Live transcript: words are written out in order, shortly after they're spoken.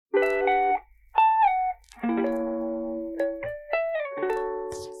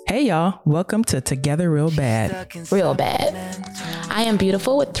Hey y'all, welcome to Together Real Bad. Real bad. I am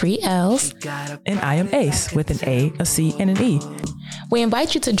beautiful with 3 L's. And I am Ace with an A, a C, and an E. We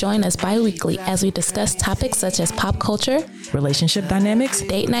invite you to join us bi-weekly as we discuss topics such as pop culture, relationship dynamics,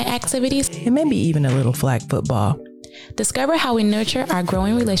 date night activities, and maybe even a little flag football. Discover how we nurture our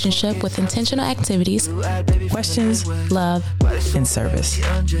growing relationship with intentional activities, questions, love, and service.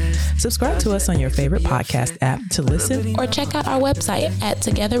 Subscribe to us on your favorite podcast app to listen, or check out our website at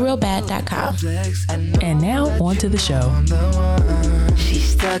togetherrealbad.com. And now on to the show.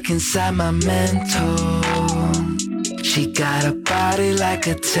 She's stuck inside my mental. She got a body like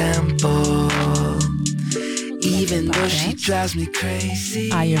a temple. Even though she drives me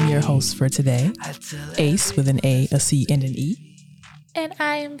crazy. I am your host for today, Ace with an A, a C, and an E. And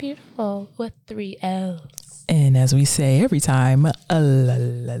I am beautiful with 3 L's. And as we say every time,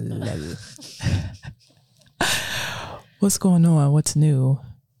 what's going on? What's new?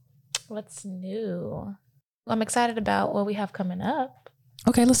 What's new? I'm excited about what we have coming up.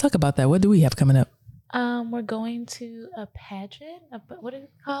 Okay, let's talk about that. What do we have coming up? We're going to a pageant. What is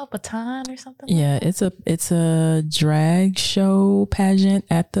it called? Baton or something? Yeah, like it's a drag show pageant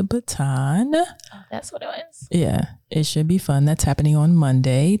at the Baton. Oh, that's what it was. Yeah, it should be fun. That's happening on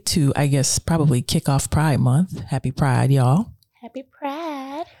Monday to, I guess, probably kick off Pride Month. Happy Pride, y'all. Happy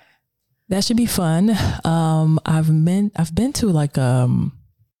Pride. That should be fun. I've been to like a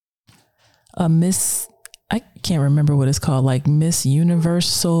Miss, I can't remember what it's called, like Miss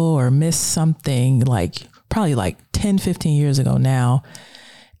Universal or Miss something, like probably like 10, 15 years ago now.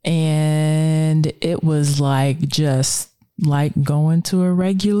 And it was like just like going to a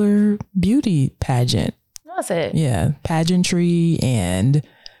regular beauty pageant. Was it? Yeah. Pageantry and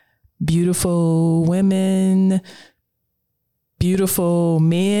beautiful women, beautiful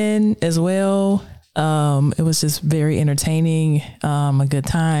men as well. It was just very entertaining, a good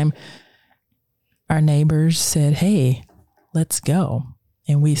time. Our neighbors said, hey, let's go.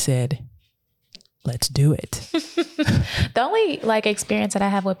 And we said, let's do it. The only like experience that I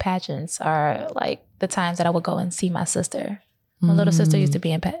have with pageants are like the times that I would go and see my sister. My little sister used to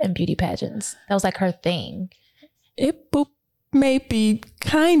be in beauty pageants. That was like her thing. It may be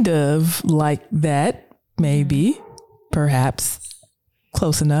kind of like that, maybe, perhaps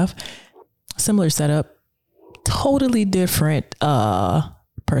close enough. Similar setup, totally different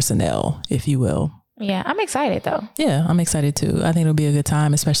personnel, if you will. Yeah, I'm excited though. Yeah, I'm excited too. I think it'll be a good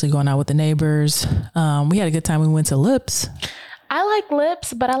time, especially going out with the neighbors. We had a good time. We went to Lips. I like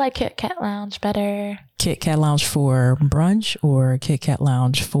Lips, but I like Kit Kat Lounge better. Kit Kat Lounge for brunch or Kit Kat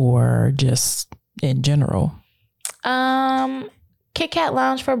Lounge for just in general? Kit Kat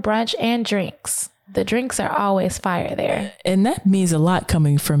Lounge for brunch and drinks. The drinks are always fire there. And that means a lot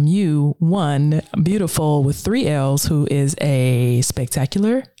coming from you. One, beautiful with 3 L's, who is a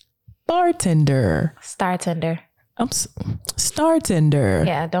spectacular bartender. Startender. Startender.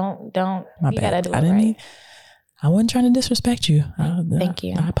 Yeah, don't. My you bad. Gotta do it right. I wasn't trying to disrespect you. Thank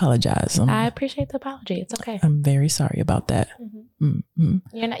you. I apologize. I appreciate the apology. It's okay. I'm very sorry about that. Mm-hmm.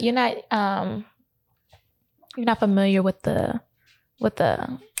 You're not familiar with the what's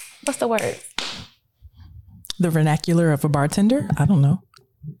the word? The vernacular of a bartender? I don't know.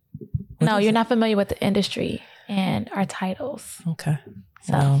 No, you're not familiar with the industry and our titles. Okay.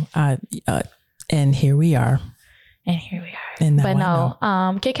 So, well, and here we are. But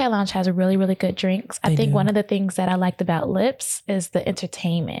no, Kit Kat Lounge has really, really good drinks. I think one of the things that I liked about Lips is the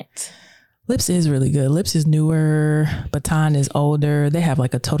entertainment. Lips is really good. Lips is newer. Baton is older. They have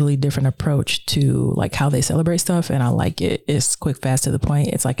like a totally different approach to like how they celebrate stuff. And I like it. It's quick, fast, to the point.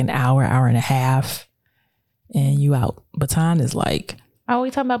 It's like an hour and a half. And you out. Baton is like. Are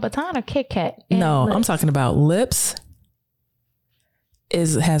we talking about Baton or Kit Kat? No, Lips? I'm talking about Lips.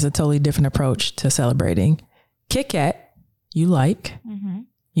 Has a totally different approach to celebrating. Kit Kat, you like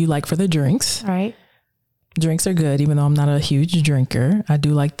for the drinks. Right. Drinks are good, even though I'm not a huge drinker. I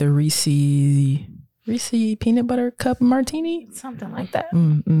do like the Reese peanut butter cup martini. Something like that.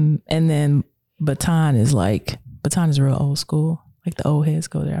 And then Baton is real old school. Like the old heads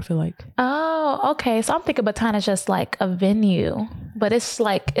go there, I feel like. Oh, okay. So I'm thinking Baton is just like a venue, but it's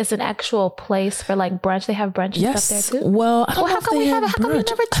an actual place for like brunch. They have brunch and stuff there too. Well, I don't know how if come they we have haven't? How come we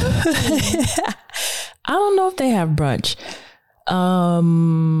brunch. never took? I don't know if they have brunch.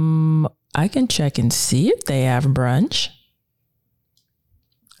 I can check and see if they have brunch.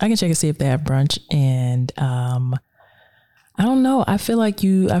 And I don't know. I feel like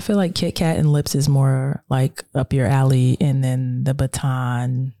Kit Kat and Lips is more like up your alley, and then the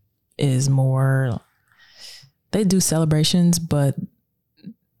Baton is more. They do celebrations, but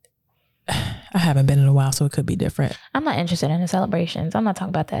I haven't been in a while, so it could be different. I'm not interested in the celebrations. I'm not talking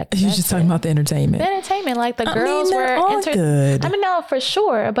about that. You're just talking about the entertainment. The entertainment, like the girls they're were all good. I mean, no, for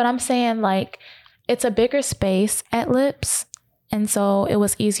sure. But I'm saying like it's a bigger space at Lips. And so it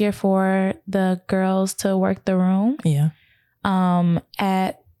was easier for the girls to work the room. Yeah.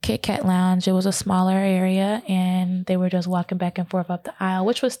 At Kit Kat Lounge, it was a smaller area and they were just walking back and forth up the aisle,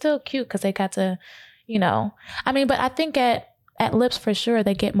 which was still cute because they got to, you know, I mean, but I think at Lips for sure,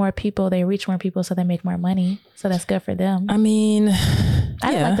 they get more people, they reach more people, so they make more money. So that's good for them. I mean,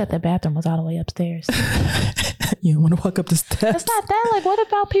 I didn't like that the bathroom was all the way upstairs. You don't want to walk up the steps. It's not that. Like, what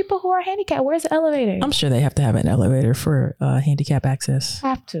about people who are handicapped? Where's the elevator? I'm sure they have to have an elevator for handicap access.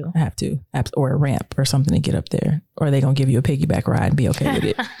 Have to, or a ramp or something to get up there. Or are they gonna give you a piggyback ride and be okay with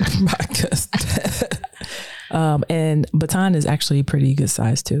it? And Baton is actually pretty good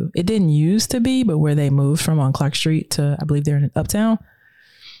size too. It didn't used to be, but where they moved from on Clark Street to, I believe they're in Uptown,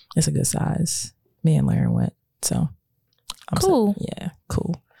 it's a good size. Me and Larry went, so cool. Yeah,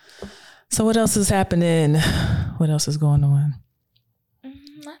 cool. So what else is happening? What else is going on?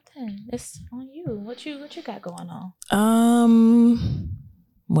 Nothing. It's on you. What you got going on?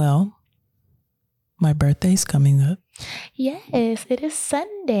 Well, my birthday's coming up. Yes, it is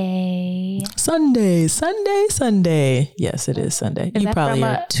Sunday. Sunday. Yes, it is Sunday. You probably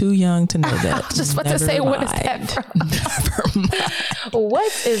are too young to know that. I was just about to say, what is that from? Never mind.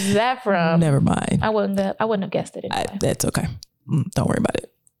 What is that from? Never mind. I wouldn't have guessed it anyway. That's okay. Don't worry about it.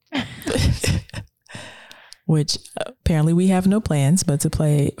 Which apparently we have no plans but to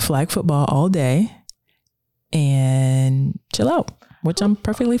play flag football all day and chill out, which I'm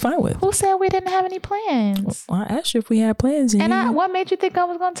perfectly fine with. Who said we didn't have any plans? Well, I asked you if we had plans. And what made you think I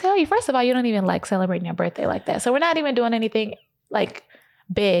was going to tell you? First of all, you don't even like celebrating your birthday like that. So we're not even doing anything like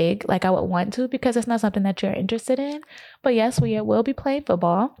big like I would want to because it's not something that you're interested in. But yes, we will be playing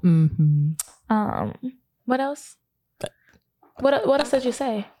football. Mm-hmm. What else? What else did you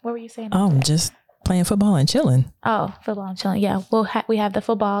say? What were you saying? Just playing football and chilling. Oh, football and chilling. Yeah, we have the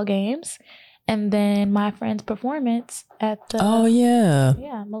football games, and then my friend's performance at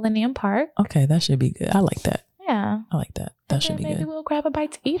the Millennium Park. Okay, that should be good. I like that. Yeah, I like that. That should be good. Maybe we'll grab a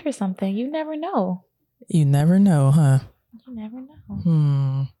bite to eat or something. You never know. You never know, huh? You never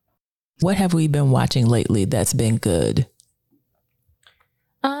know. What have we been watching lately that's been good?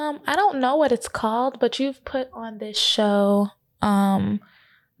 I don't know what it's called, but you've put on this show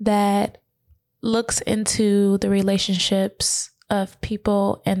that looks into the relationships of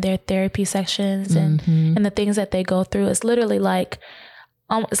people and their therapy sessions and the things that they go through. It's literally like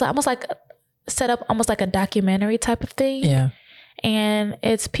it's almost like set up almost like a documentary type of thing. Yeah. And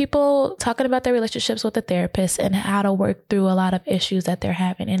it's people talking about their relationships with the therapist and how to work through a lot of issues that they're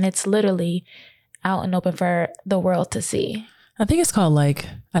having. And it's literally out and open for the world to see. I think it's called like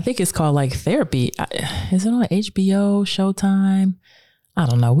Therapy. Is it on HBO, Showtime? I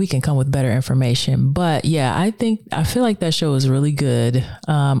don't know. We can come with better information. But yeah, I feel like that show is really good.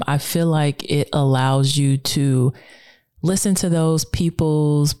 I feel like it allows you to listen to those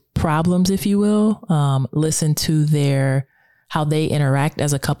people's problems, if you will. Listen to how they interact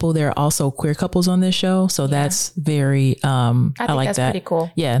as a couple. There are also queer couples on this show. So that's very, I like that's that. Pretty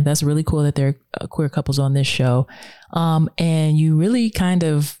cool. Yeah, that's really cool that there are queer couples on this show. And you really kind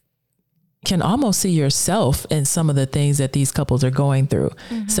of can almost see yourself in some of the things that these couples are going through.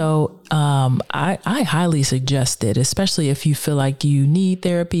 So I highly suggest it, especially if you feel like you need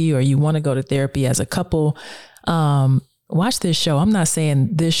therapy or you want to go to therapy as a couple. Watch this show. I'm not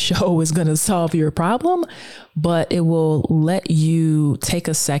saying this show is going to solve your problem, but it will let you take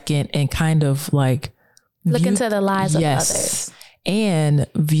a second and kind of like look into the lives of others and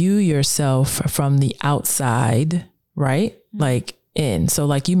view yourself from the outside, right? Like so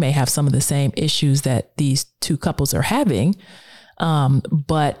like you may have some of the same issues that these two couples are having,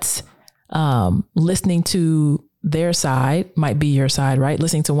 but listening to their side might be your side, right?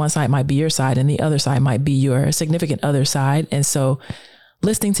 Listening to one side might be your side and the other side might be your significant other side. And so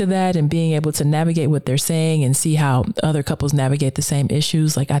listening to that and being able to navigate what they're saying and see how other couples navigate the same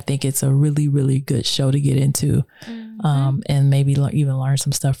issues. Like, I think it's a really, really good show to get into, and maybe even learn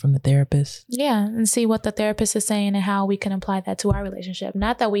some stuff from the therapist. Yeah. And see what the therapist is saying and how we can apply that to our relationship.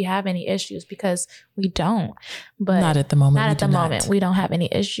 Not that we have any issues, because we don't, but not at the moment. Not at the moment. We don't have any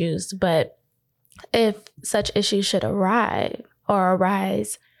issues, but if such issues should arise,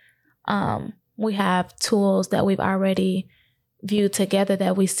 we have tools that we've already viewed together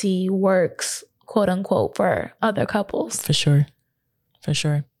that we see works, quote unquote, for other couples. For sure. For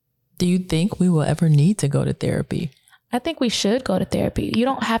sure. Do you think we will ever need to go to therapy? I think we should go to therapy. You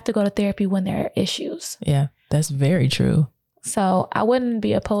don't have to go to therapy when there are issues. Yeah, that's very true. So I wouldn't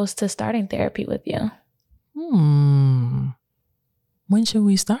be opposed to starting therapy with you. When should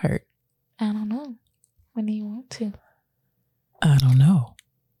we start? I don't know. When do you want to? I don't know.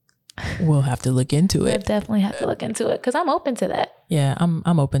 We'll have to look into it. We'll definitely have to look into it because I'm open to that. Yeah,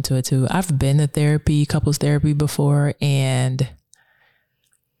 I'm open to it too. I've been to therapy, couples therapy before, and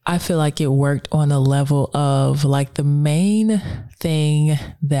I feel like it worked on a level of like the main thing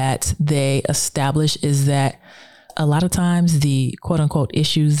that they establish is that a lot of times the quote unquote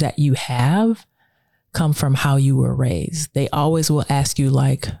issues that you have come from how you were raised. They always will ask you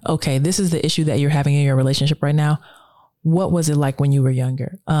like, okay, this is the issue that you're having in your relationship right now. What was it like when you were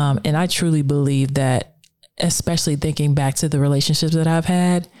younger? And I truly believe that, especially thinking back to the relationships that I've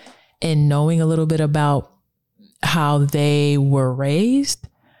had and knowing a little bit about how they were raised,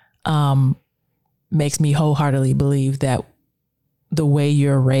 makes me wholeheartedly believe that the way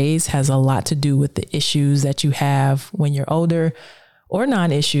you're raised has a lot to do with the issues that you have when you're older, or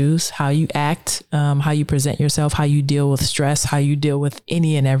non-issues, how you act, how you present yourself, how you deal with stress, how you deal with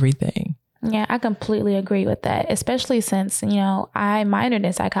any and everything. Yeah, I completely agree with that, especially since, I minored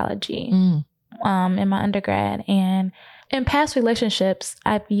in psychology in my undergrad. And in past relationships,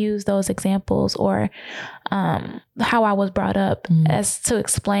 I've used those examples or how I was brought up as to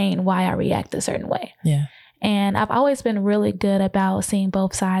explain why I react a certain way. Yeah. And I've always been really good about seeing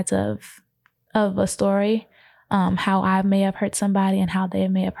both sides of a story, how I may have hurt somebody and how they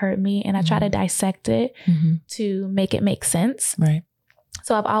may have hurt me. And I try to dissect it to make it make sense. Right.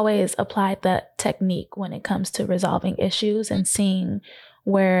 So I've always applied that technique when it comes to resolving issues and seeing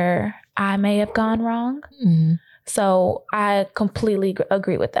where I may have gone wrong. So I completely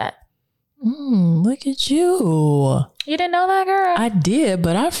agree with that. Look at you. You didn't know that, girl? I did,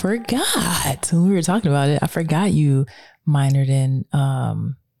 but I forgot. When we were talking about it, I forgot you minored in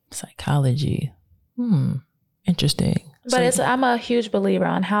psychology. Interesting. But I'm a huge believer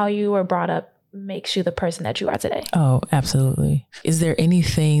on how you were brought up makes you the person that you are today. Oh, absolutely. Is there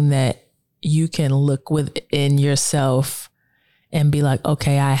anything that you can look within yourself and be like,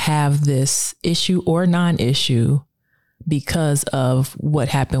 okay, I have this issue or non-issue because of what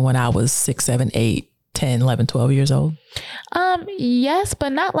happened when I was 6, 7, 8, 10, 11, 12 years old? Yes,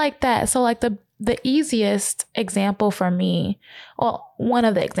 but not like that. So like the easiest example for me, well, one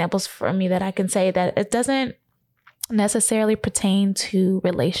of the examples for me that I can say that it doesn't necessarily pertain to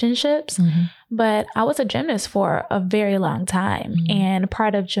relationships, but I was a gymnast for a very long time. And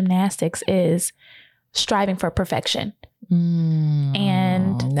part of gymnastics is striving for perfection.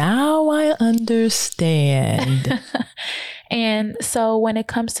 And now I understand. And so when it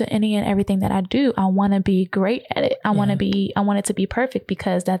comes to any and everything that I do, I want to be great at it. I want it to be perfect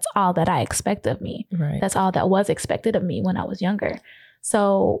because that's all that I expect of me. Right. That's all that was expected of me when I was younger.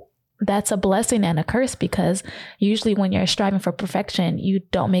 So that's a blessing and a curse because usually when you're striving for perfection, you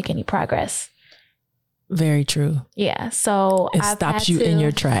don't make any progress. Very true. Yeah. So it stops you in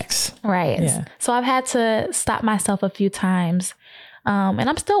your tracks. Right. Yeah. So I've had to stop myself a few times. And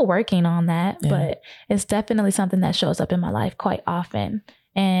I'm still working on that, but it's definitely something that shows up in my life quite often.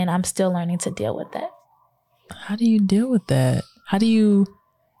 And I'm still learning to deal with that. How do you deal with that? How do you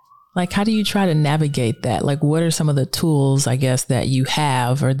try to navigate that? Like, what are some of the tools, I guess, that you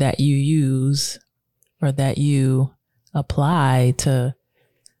have or that you use or that you apply to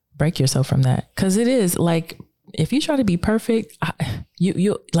break yourself from that? Because it is like, if you try to be perfect,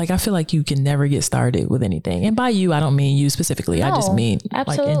 you I feel like you can never get started with anything. And by you, I don't mean you specifically. No, I just mean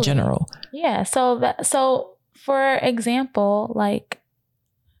absolutely. Like in general. Yeah. So for example, like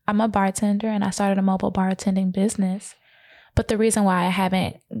I'm a bartender and I started a mobile bartending business. But the reason why I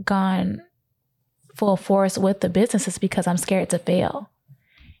haven't gone full force with the business is because I'm scared to fail.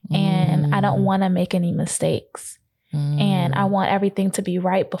 And I don't want to make any mistakes. And I want everything to be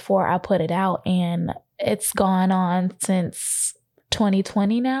right before I put it out. And it's gone on since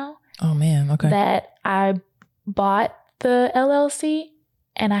 2020 now. Oh, man. Okay. That I bought the LLC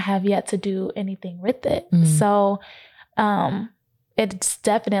and I have yet to do anything with it. So it's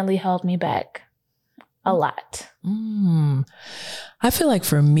definitely held me back a lot. I feel like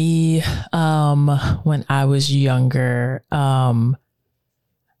for me, when I was younger,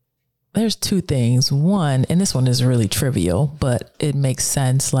 there's two things. One, and this one is really trivial, but it makes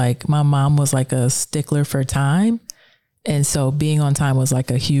sense. Like my mom was like a stickler for time. And so being on time was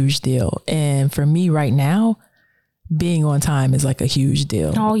like a huge deal. And for me right now, being on time is like a huge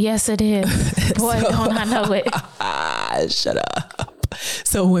deal. Oh, yes, it is. Boy, don't I know it. Shut up.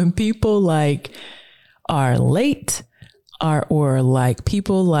 So when people like are late or like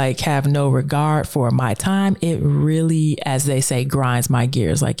people like have no regard for my time, it really, as they say, grinds my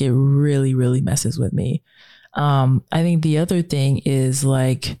gears. Like it really, really messes with me. I think the other thing is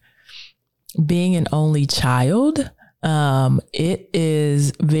like being an only child. It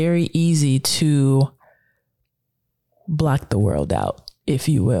is very easy to block the world out, if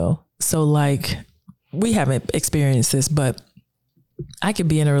you will. So like, we haven't experienced this, but I could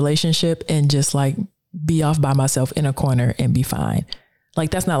be in a relationship and just like be off by myself in a corner and be fine.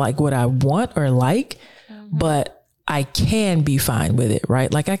 Like, that's not like what I want or like, but I can be fine with it,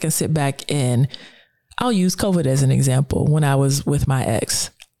 right? Like I can sit back and I'll use COVID as an example. When I was with my ex,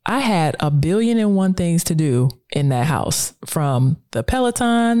 I had 1,000,000,001 things to do in that house, from the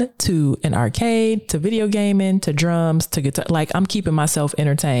Peloton to an arcade to video gaming to drums to guitar. Like, I'm keeping myself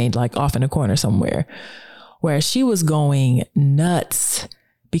entertained, like off in a corner somewhere, where she was going nuts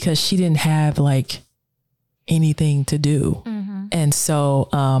because she didn't have like anything to do. And so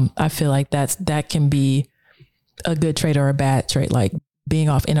I feel like that can be a good trait or a bad trait, like being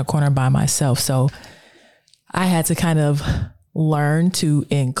off in a corner by myself. So I had to kind of learn to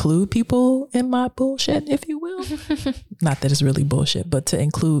include people in my bullshit, if you will. Not that it's really bullshit, but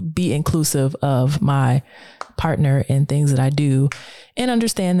to be inclusive of my partner in things that I do, and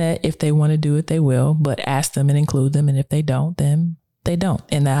understand that if they want to do it, they will, but ask them and include them. And if they don't, then they don't.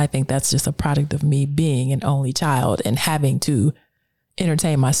 And I think that's just a product of me being an only child and having to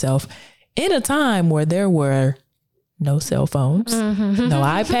entertain myself in a time where there were no cell phones, no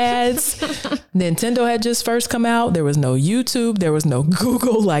iPads. Nintendo had just first come out. There was no YouTube. There was no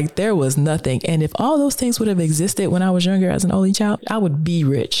Google. Like, there was nothing. And if all those things would have existed when I was younger as an only child, I would be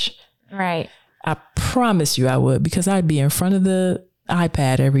rich. Right. I promise you I would, because I'd be in front of the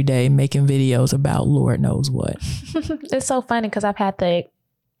iPad every day making videos about Lord knows what. It's so funny because I've had the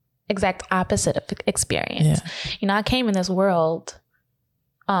exact opposite of experience. Yeah. You know, I came in this world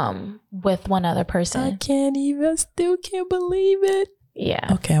with one other person. I still can't believe it. Yeah.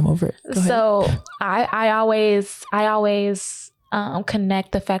 Okay, I'm over it. Go ahead. So I always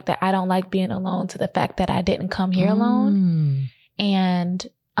connect the fact that I don't like being alone to the fact that I didn't come here alone. And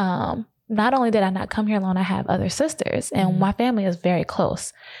not only did I not come here alone, I have other sisters, and my family is very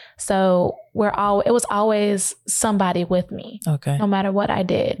close. So it was always somebody with me. Okay. No matter what I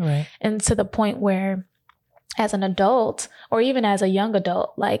did. Right. And to the point where, as an adult, or even as a young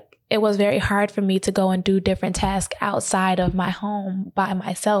adult, like, it was very hard for me to go and do different tasks outside of my home by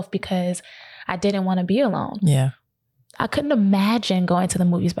myself because I didn't want to be alone. Yeah. I couldn't imagine going to the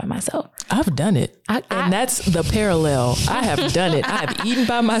movies by myself. I've done it. And that's the parallel. I have done it. I have eaten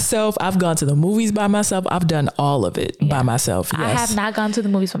by myself. I've gone to the movies by myself. I've done all of it by myself. Yes. I have not gone to the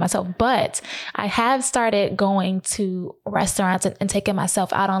movies by myself, but I have started going to restaurants and taking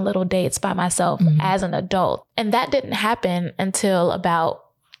myself out on little dates by myself as an adult. And that didn't happen until about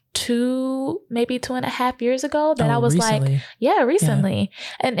 2.5 years ago that I was recently. Recently.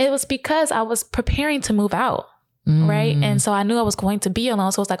 Yeah. And it was because I was preparing to move out. Right. And so I knew I was going to be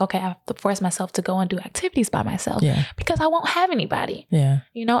alone. So it's like, okay, I have to force myself to go and do activities by myself because I won't have anybody. Yeah.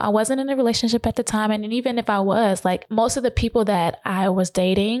 You know, I wasn't in a relationship at the time. And even if I was, like, most of the people that I was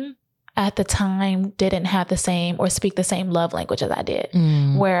dating at the time didn't have the same or speak the same love language as I did,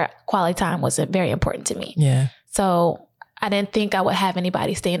 where quality time was very important to me. Yeah. So I didn't think I would have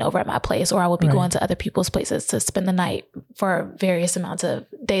anybody staying over at my place, or I would be going to other people's places to spend the night for various amounts of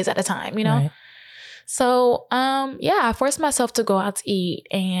days at a time, you know? Right. So, I forced myself to go out to eat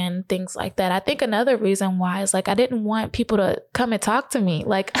and things like that. I think another reason why is, like, I didn't want people to come and talk to me,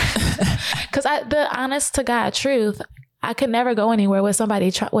 like, because the honest to God truth, I could never go anywhere with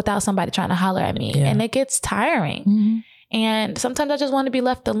without somebody trying to holler at me, and it gets tiring. And sometimes I just want to be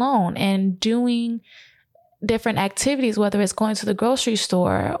left alone and doing different activities, whether it's going to the grocery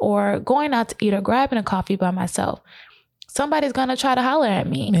store or going out to eat or grabbing a coffee by myself. Somebody's gonna try to holler at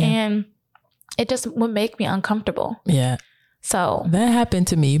me, and it just would make me uncomfortable. Yeah. So that happened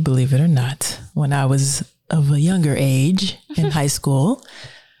to me, believe it or not, when I was of a younger age in high school.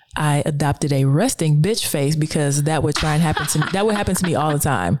 I adopted a resting bitch face because that would try and happen to me. That would happen to me all the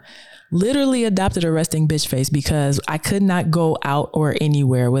time. Literally adopted a resting bitch face because I could not go out or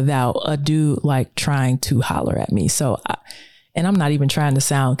anywhere without a dude like trying to holler at me. So, and I'm not even trying to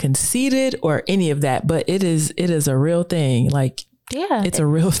sound conceited or any of that, but it is a real thing. Like, yeah, it's a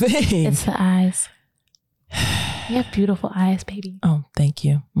real thing. It's the eyes. You have beautiful eyes, baby. Oh, thank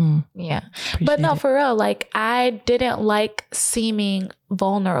you. Yeah. But no, for real, like, I didn't like seeming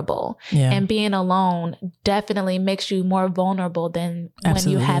vulnerable, and being alone definitely makes you more vulnerable than when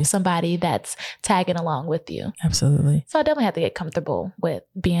you have somebody that's tagging along with you. Absolutely. So I definitely have to get comfortable with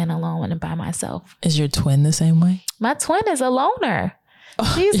being alone and by myself. Is your twin the same way? My twin is a loner.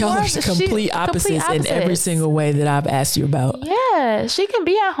 She's Y'all more, are complete opposites in every single way that I've asked you about. Yeah, she can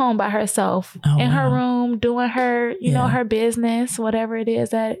be at home by herself in her room doing her, you know, her business, whatever it is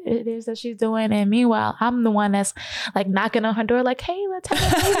that she's doing. And meanwhile, I'm the one that's like knocking on her door, like, "Hey, let's have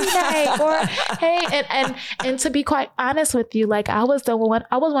a movie night," or "Hey," and to be quite honest with you, like I was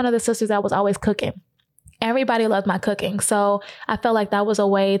one of the sisters that was always cooking. Everybody loved my cooking, so I felt like that was a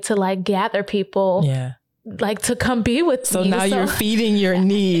way to like gather people. Yeah. Like to come be with me. So now you're feeding your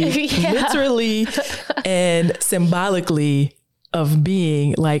need literally and symbolically of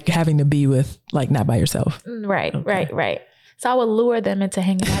being like having to be with like not by yourself. Right, right. So I would lure them into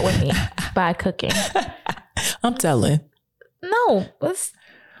hanging out with me by cooking. I'm telling. No,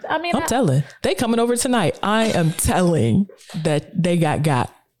 I'm telling. They coming over tonight. I am telling that they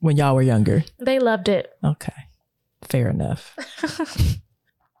got when y'all were younger. They loved it. Okay. Fair enough.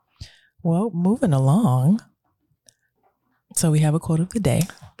 Well, moving along. So we have a quote of the day.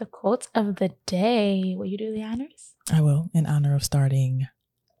 The quote of the day. Will you do the honors? I will, in honor of starting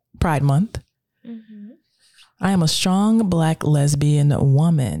Pride Month. Mm-hmm. I am a strong Black lesbian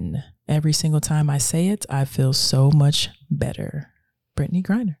woman. Every single time I say it, I feel so much better. Brittany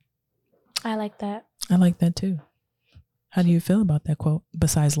Griner. I like that. I like that too. How do you feel about that quote?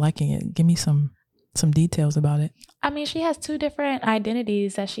 Besides liking it, give me some details about it. I mean, she has two different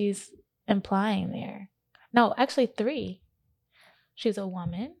identities that she's implying there. No, actually 3. She's a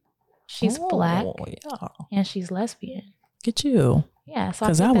woman, she's Black, and she's lesbian. Get you. Yeah. So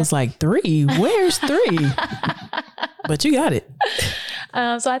because I was like 3. Where's 3? But you got it.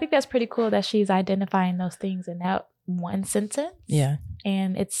 So I think that's pretty cool that she's identifying those things in that one sentence. Yeah.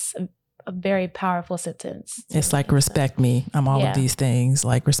 And it's a very powerful sentence. It's like, respect me. I'm all of these things.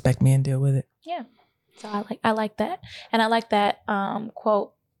 Like, respect me and deal with it. Yeah. So I like that. And I like that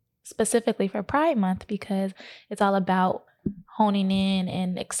quote specifically for Pride Month because it's all about honing in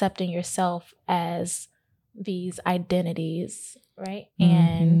and accepting yourself as these identities, right?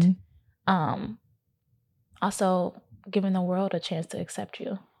 Mm-hmm. And also giving the world a chance to accept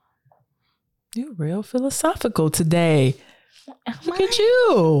you. You're real philosophical today. Look at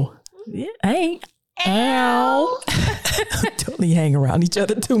you. Yeah. Hey. Ow. Totally hang around each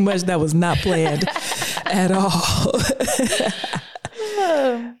other too much. That was not planned at all.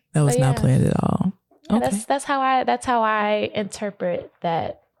 That was not planned at all. Yeah, okay. That's how I interpret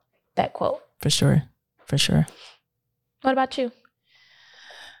that quote. For sure. What about you?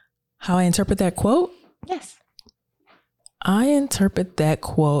 How I interpret that quote? Yes. I interpret that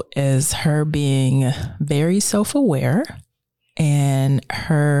quote as her being very self-aware and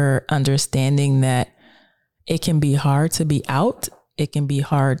her understanding that it can be hard to be out. It can be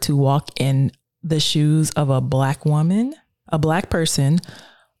hard to walk in the shoes of a Black woman, a Black person,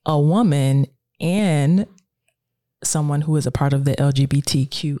 a woman, and someone who is a part of the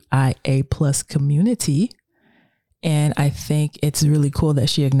LGBTQIA plus community. And I think it's really cool that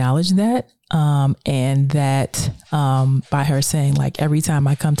she acknowledged that. And that by her saying, like, every time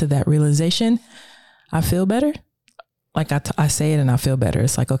I come to that realization, I feel better. Like I say it and I feel better.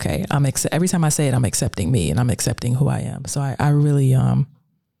 It's like, okay, every time I say it, I'm accepting me and I'm accepting who I am. So I really,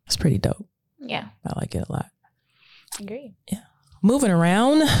 it's pretty dope. Yeah. I like it a lot. Agreed. Yeah. Moving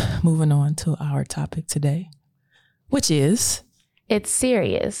on to our topic today, which is. It's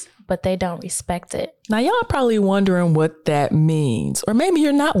serious, but they don't respect it. Now, y'all are probably wondering what that means, or maybe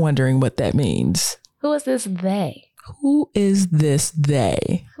you're not wondering what that means. Who is this they? Who is this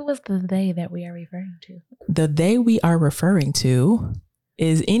they? Who is the they that we are referring to? The they we are referring to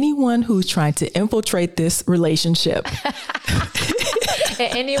is anyone who's trying to infiltrate this relationship.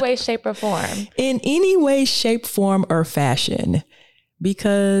 In any way, shape, or form. In any way, shape, form, or fashion.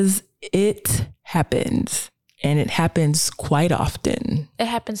 Because it happens. And it happens quite often. It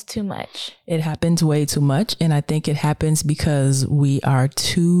happens too much. It happens way too much. And I think it happens because we are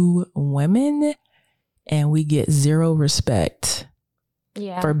 2 women and we get 0 respect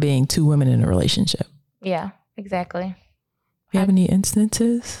for being 2 women in a relationship. Yeah, exactly. You have any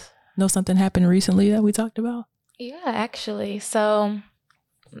instances? Know something happened recently that we talked about? Yeah, actually. So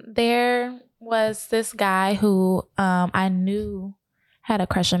there was this guy who I knew had a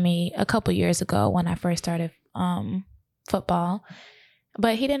crush on me a couple years ago when I first started football,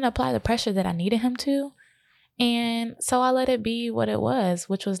 but he didn't apply the pressure that I needed him to. And so I let it be what it was,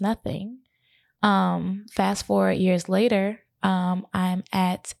 which was nothing. Fast forward years later, I'm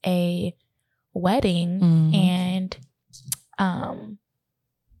at a wedding and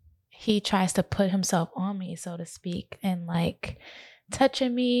he tries to put himself on me, so to speak, and like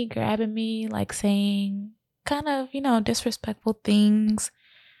touching me, grabbing me, like saying kind of, disrespectful things.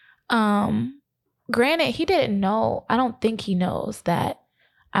 Granted, he didn't know. I don't think he knows that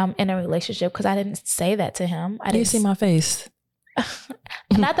I'm in a relationship, because I didn't say that to him. I didn't see my face.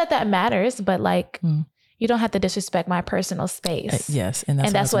 Not that matters, but like, you don't have to disrespect my personal space. Yes. And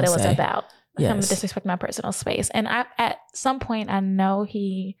that's what it was about. Yes. Him disrespect my personal space. And at some point, I know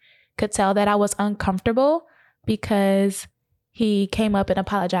he could tell that I was uncomfortable, because he came up and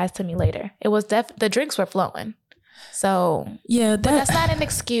apologized to me later. It was the drinks were flowing. So yeah, but that's not an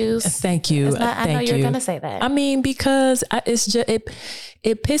excuse. Thank you. I know you're going to say that. I mean, because it's just,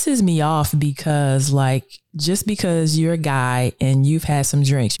 it pisses me off, because like, just because you're a guy and you've had some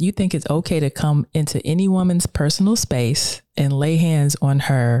drinks, you think it's okay to come into any woman's personal space and lay hands on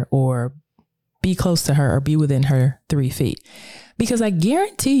her or be close to her or be within her 3 feet. Because I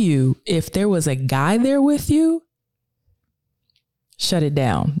guarantee you, if there was a guy there with you, shut it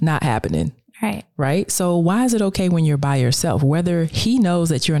down. Not happening. Right. Right. So why is it okay when you're by yourself, whether he knows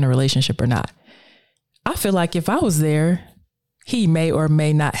that you're in a relationship or not? I feel like if I was there, he may or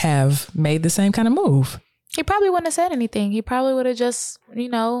may not have made the same kind of move. He probably wouldn't have said anything. He probably would have just,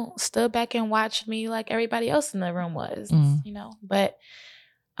 stood back and watched me like everybody else in the room was, but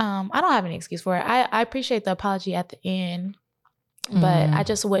I don't have any excuse for it. I appreciate the apology at the end, but I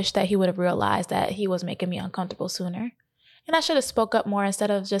just wish that he would have realized that he was making me uncomfortable sooner. And I should have spoke up more instead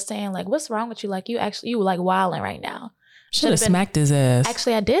of just saying like, what's wrong with you? Like you like wilding right now. Should have smacked his ass.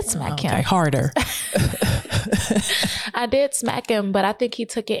 Actually, I did smack him. Harder. I did smack him, but I think he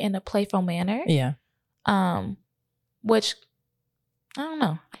took it in a playful manner. Yeah. Which I don't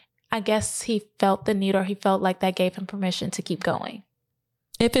know. I guess he felt the need, or he felt like that gave him permission to keep going.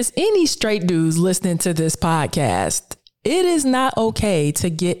 If it's any straight dudes listening to this podcast, it is not okay to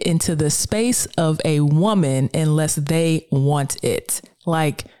get into the space of a woman unless they want it.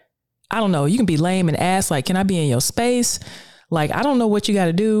 Like, I don't know, you can be lame and ask, like, can I be in your space? Like, I don't know what you got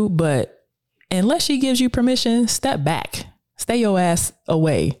to do, but unless she gives you permission, step back, stay your ass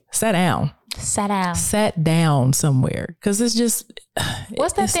away, sit down somewhere. Cause it's just,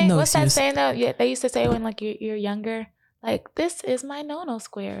 what's that thing? What's that saying that they used to say when like you're younger? Like, this is my no-no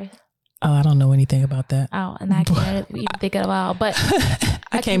square. Oh, I don't know anything about that. Oh, and I can't even think of it all. But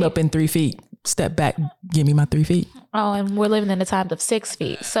I came up in 3 feet. Step back, give me my 3 feet. Oh, and we're living in the times of 6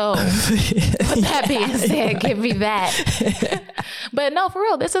 feet. So with that being said, give me that. But no, for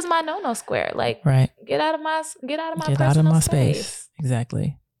real, this is my no-no square. Like, right. Get out of my personal space.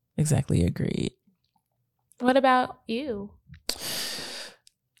 Exactly. Agreed. What about you?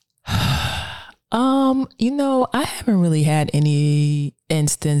 I haven't really had any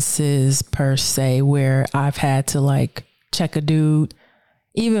instances per se where I've had to like check a dude,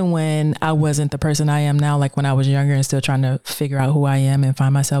 even when I wasn't the person I am now, like when I was younger and still trying to figure out who I am and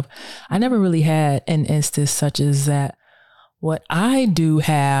find myself. I never really had an instance such as that. What I do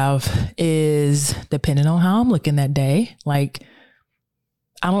have is, depending on how I'm looking that day, like,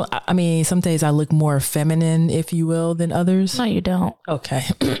 some days I look more feminine, if you will, than others. No, you don't. Okay.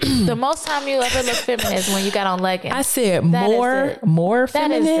 The most time you ever look feminine is when you got on leggings. I said more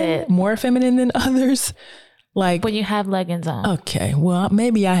feminine than others. Like when you have leggings on. Okay. Well,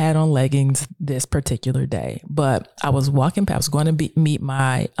 maybe I had on leggings this particular day, but I was walking past, I was going to meet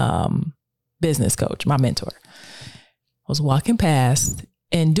my business coach, my mentor. I was walking past,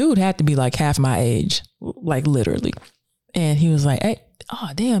 and dude had to be like half my age, like literally. And he was like, hey,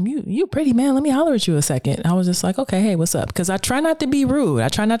 oh, damn, you pretty, man. Let me holler at you a second. I was just like, okay, hey, what's up? Because I try not to be rude. I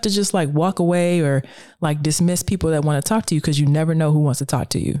try not to just like walk away or like dismiss people that want to talk to you, because you never know who wants to talk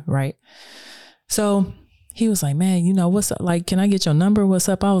to you, right? So he was like, man, what's up? Like, can I get your number? What's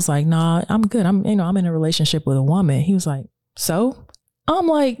up? I was like, nah, I'm good. I'm in a relationship with a woman. He was like, so? I'm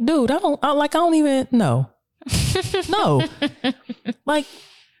like, dude, I don't even know. No. Like,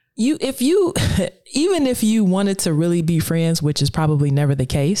 even if you wanted to really be friends, which is probably never the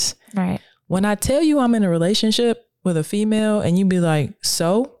case. Right. When I tell you I'm in a relationship with a female and you be like,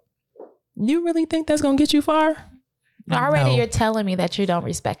 so you really think that's going to get you far? Already you're telling me that you don't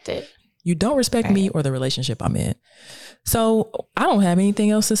respect it. You don't respect me or the relationship I'm in. So I don't have anything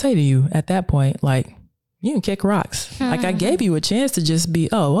else to say to you at that point. Like, you can kick rocks. Like, I gave you a chance to just be,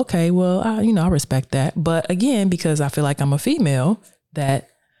 oh, okay, well, I respect that. But again, because I feel like I'm a female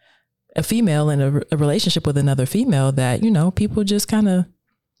in a relationship with another female, that, people just kind of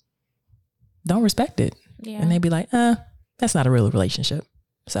don't respect it. Yeah. And they be like, that's not a real relationship.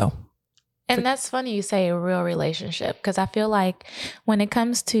 So. And that's funny you say a real relationship, because I feel like when it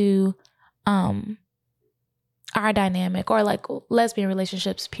comes to our dynamic, or like lesbian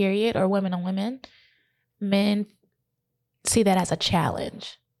relationships, period, or women on women, men see that as a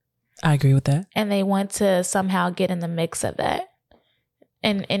challenge. I agree with that. And they want to somehow get in the mix of that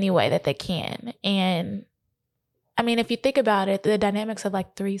in any way that they can. And I mean, if you think about it, the dynamics of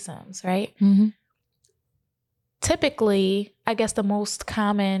like threesomes, right? Mm-hmm. Typically, I guess the most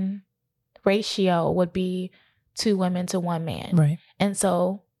common ratio would be 2 women to 1 man. Right. And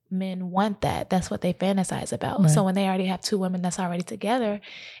so men want that. That's what they fantasize about. Right. So when they already have 2 women that's already together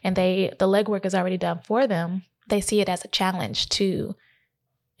and the legwork is already done for them, they see it as a challenge to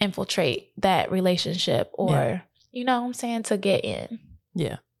infiltrate that relationship or, you know what I'm saying, to get in.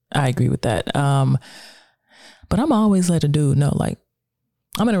 Yeah, I agree with that. But I'm always let a dude know, like,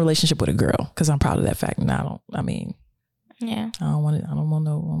 I'm in a relationship with a girl because I'm proud of that fact. And I don't want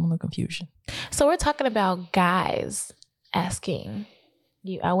no confusion. So we're talking about guys asking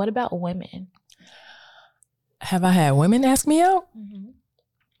you out. What about women? Have I had women ask me out? Mm-hmm.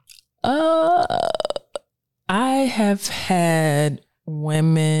 I have had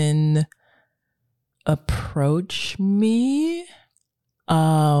women approach me.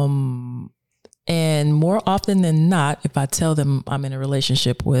 And more often than not, if I tell them I'm in a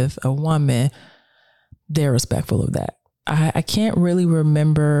relationship with a woman, they're respectful of that. I can't really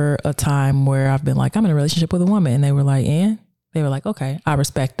remember a time where I've been like, I'm in a relationship with a woman. And they were like, and? They were like, okay, I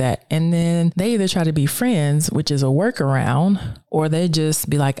respect that. And then they either try to be friends, which is a workaround, or they just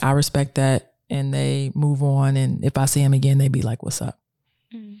be like, I respect that. And they move on. And if I see them again, they be like, what's up?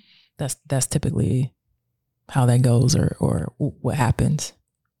 Mm. That's typically how that goes or what happens.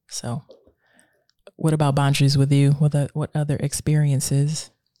 So what about boundaries with you? What other experiences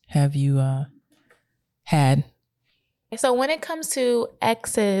have you had? So when it comes to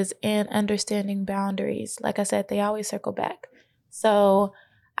exes and understanding boundaries, like I said, they always circle back. So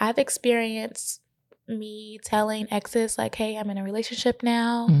I've experienced me telling exes like, hey, I'm in a relationship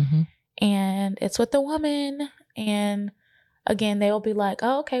now and it's with a woman. And again, they will be like,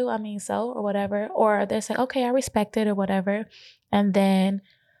 oh, okay, well, I mean, so, or whatever. Or they say, okay, I respect it or whatever. And then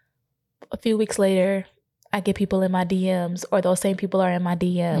a few weeks later, I get people in my DMs, or those same people are in my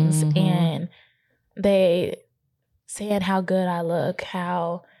DMs and they saying how good I look,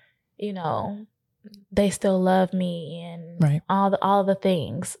 how, you know, they still love me and all the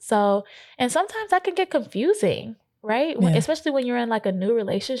things. So, and sometimes that can get confusing, right? Yeah. Especially when you're in like a new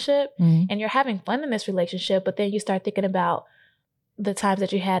relationship and you're having fun in this relationship, but then you start thinking about the times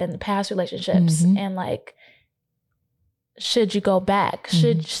that you had in the past relationships and like, should you go back?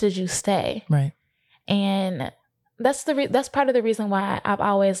 Should you stay? Right. And that's that's part of the reason why I've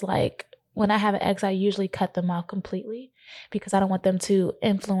always like, when I have an ex, I usually cut them off completely because I don't want them to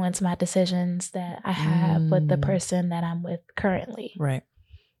influence my decisions that I have with the person that I'm with currently. Right.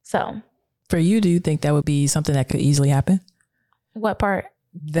 So for you, do you think that would be something that could easily happen? What part?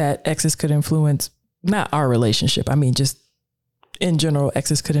 That exes could influence, not our relationship. I mean, just in general,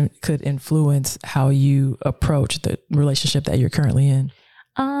 exes could influence how you approach the relationship that you're currently in.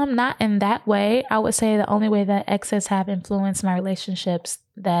 Not in that way. I would say the only way that exes have influenced my relationships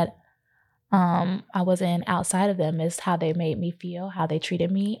that I was in outside of them is how they made me feel, how they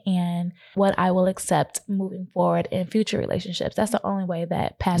treated me, and what I will accept moving forward in future relationships. That's the only way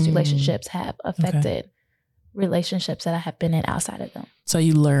that past relationships have affected relationships that I have been in outside of them. So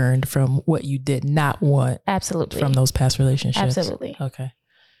you learned from what you did not want. Absolutely. From those past relationships. Absolutely. Okay.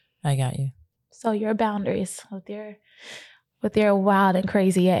 I got you. So your boundaries with your wild and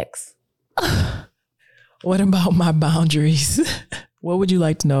crazy ex. What about my boundaries? What would you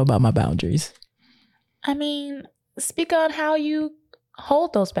like to know about my boundaries? I mean, speak on how you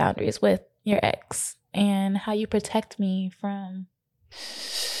hold those boundaries with your ex and how you protect me from.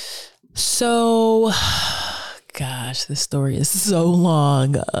 So, gosh, this story is so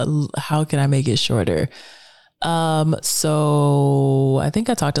long. How can I make it shorter? So I think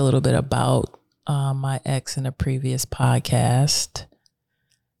I talked a little bit about my ex in a previous podcast.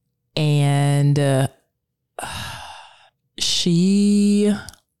 And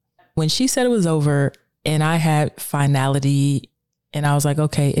when she said it was over and I had finality and I was like,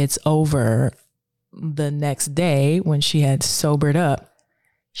 okay, it's over, the next day when she had sobered up,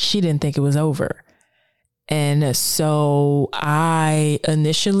 she didn't think it was over. And so I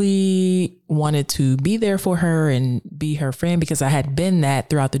initially wanted to be there for her and be her friend because I had been that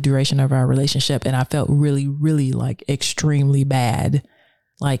throughout the duration of our relationship. And I felt really, really like extremely bad,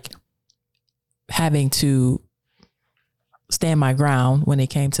 like having to stand my ground when it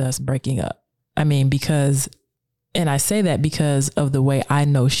came to us breaking up. I mean, and I say that because of the way I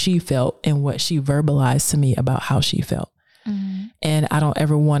know she felt and what she verbalized to me about how she felt. Mm-hmm. And I don't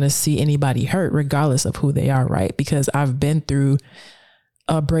ever want to see anybody hurt regardless of who they are, right? Because I've been through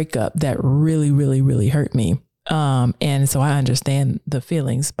a breakup that really, really, really hurt me. And so I understand the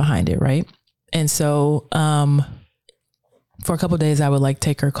feelings behind it, right? And so for a couple of days, I would like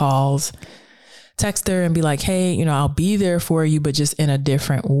take her calls text her and be like, hey, you know, I'll be there for you, but just in a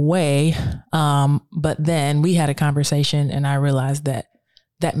different way. But then we had a conversation and I realized that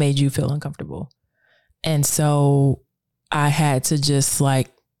made you feel uncomfortable. And so I had to just like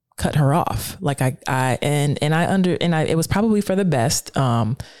cut her off. Like it was probably for the best.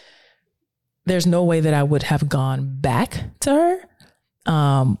 There's no way that I would have gone back to her.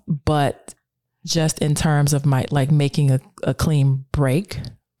 But just in terms of my, like making a clean break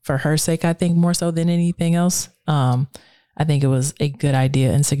for her sake, I think more so than anything else. I think it was a good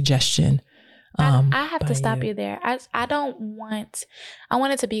idea and suggestion. I have to stop you there. I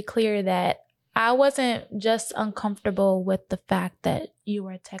wanted to be clear that I wasn't just uncomfortable with the fact that you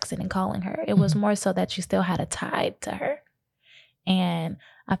were texting and calling her. It was more so that you still had a tie to her. And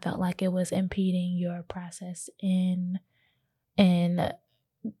I felt like it was impeding your process in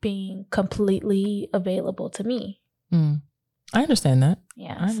being completely available to me. I understand that.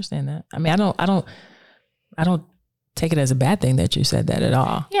 Yeah. I understand that. I mean, I don't take it as a bad thing that you said that at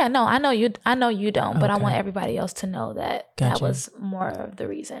all. Yeah, no, I know you don't, but I Okay. want everybody else to know that that was more of the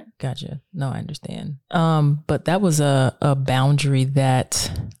reason. Gotcha. No, I understand. But that was a boundary that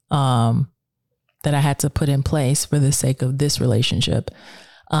I had to put in place for the sake of this relationship.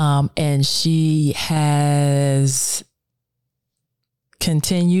 And she has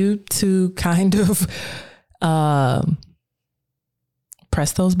continued to kind of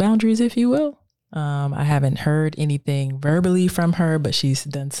press those boundaries, if you will. I haven't heard anything verbally from her, but she's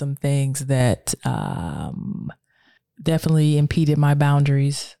done some things that definitely impeded my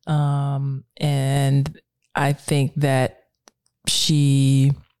boundaries. And I think that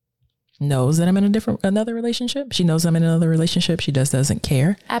she knows that I'm in another relationship. She knows I'm in another relationship. She just doesn't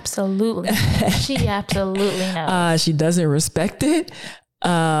care. Absolutely. She absolutely knows. She doesn't respect it.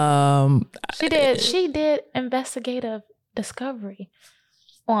 She did investigative discovery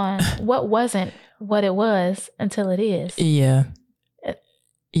on what wasn't what it was until it is. Yeah.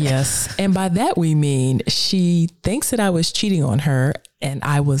 Yes. And by that we mean she thinks that I was cheating on her and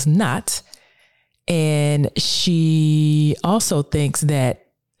I was not. And she also thinks that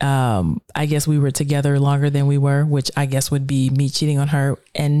I guess we were together longer than we were, which I guess would be me cheating on her,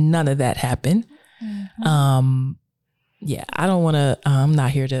 and none of that happened. Yeah, I don't want to, I'm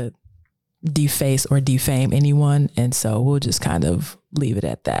not here to deface or defame anyone. And so we'll just kind of leave it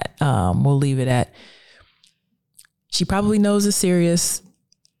at that. We'll leave it at, she probably knows it's serious,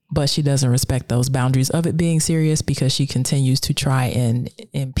 but she doesn't respect those boundaries of it being serious because she continues to try and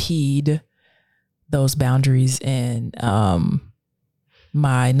impede those boundaries in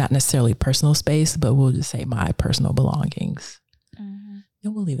my, not necessarily personal space, but we'll just say my personal belongings. And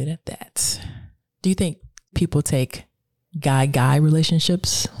we'll leave it at that. Do you think people take guy-guy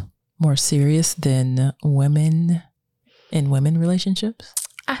relationships more serious than women in women relationships?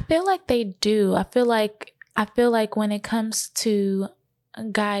 I feel like they do. I feel like when it comes to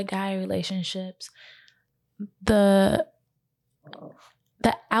guy-guy relationships, the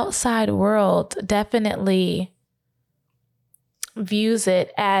outside world definitely views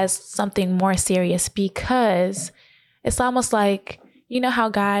it as something more serious because it's almost like, you know how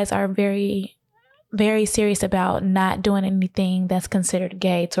guys are very, very serious about not doing anything that's considered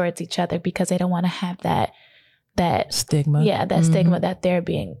gay towards each other because they don't want to have that stigma. Yeah, that stigma that they're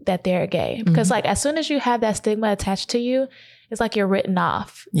gay. Because like as soon as you have that stigma attached to you, it's like you're written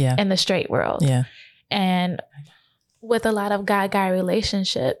off in the straight world. Yeah. And with a lot of guy-guy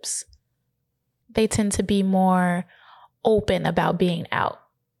relationships, they tend to be more open about being out.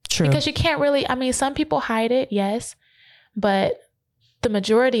 True. Because you can't really, I mean, some people hide it, yes, but the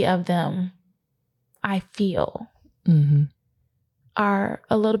majority of them, I feel, are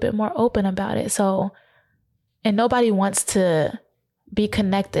a little bit more open about it. So, and nobody wants to be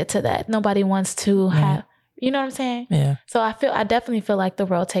connected to that. Nobody wants to have, you know what I'm saying? Yeah. So I definitely feel like the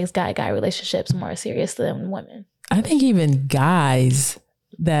world takes guy-guy relationships more serious than women. I think even guys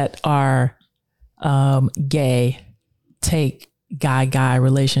that are gay take guy-guy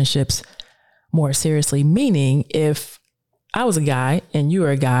relationships more seriously. Meaning if I was a guy and you were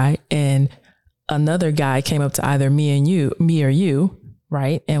a guy and another guy came up to either me or you,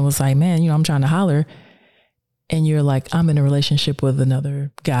 right? And was like, man, I'm trying to holler. And you're like, I'm in a relationship with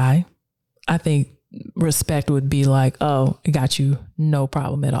another guy. I think respect would be like, oh, I got you. No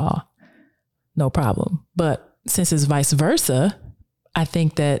problem at all. No problem. But since it's vice versa, I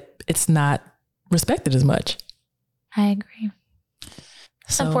think that it's not respected as much. I agree.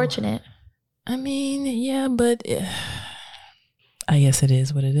 It's unfortunate. I mean, yeah, but I guess it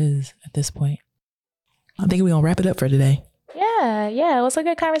is what it is at this point. I think we're going to wrap it up for today. Yeah. It was a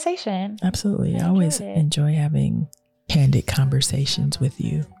good conversation. Absolutely. I always enjoy having candid conversations with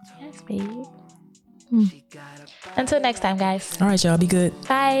you. Yes, babe. Until next time, guys. All right, y'all. Be good.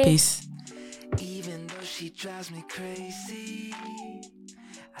 Bye. Peace. Even though she drives me crazy,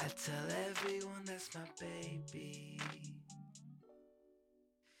 I tell everyone that's my baby.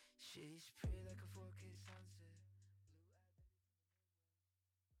 She's pretty like a 4K sunset.